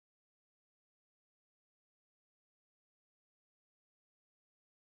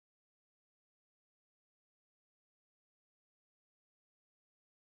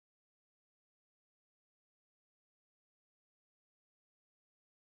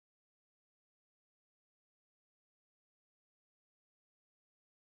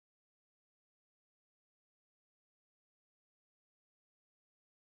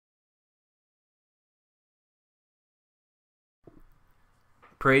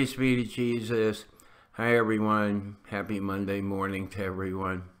Praise be to Jesus. Hi everyone. Happy Monday morning to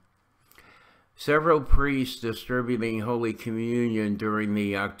everyone. Several priests distributing Holy Communion during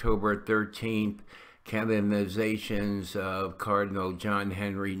the October 13th canonizations of Cardinal John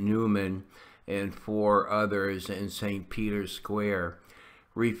Henry Newman and 4 others in St. Peter's Square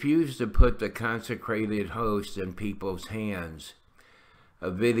refused to put the consecrated host in people's hands. A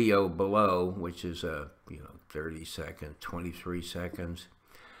video below, which is 30 seconds, 23 seconds.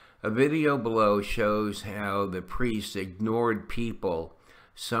 A video below shows how the priest ignored people,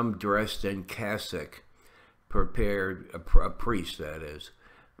 some dressed in cassock, prepared, a priest that is,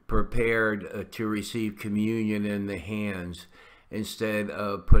 prepared to receive communion in the hands instead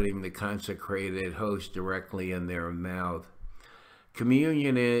of putting the consecrated host directly in their mouth.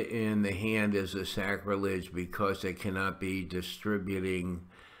 Communion in the hand is a sacrilege because it cannot be distributing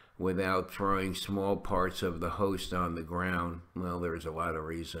without throwing small parts of the host on the ground. Well, there's a lot of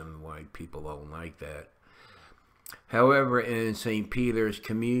reason why people don't like that. However, in St. Peter's,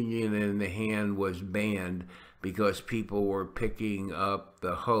 communion in the hand was banned because people were picking up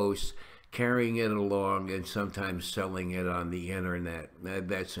the host, carrying it along, and sometimes selling it on the internet.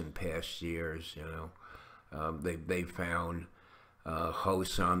 That's in past years, they found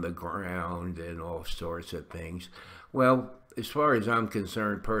hosts on the ground and all sorts of things. Well, as far as I'm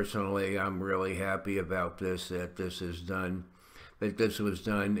concerned personally, I'm really happy about this, that this was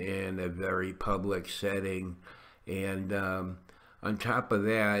done in a very public setting. And on top of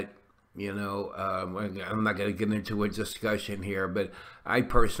that, I'm not going to get into a discussion here, but I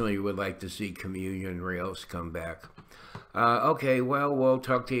personally would like to see communion rails come back. Okay, well, we'll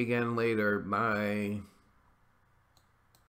talk to you again later. Bye.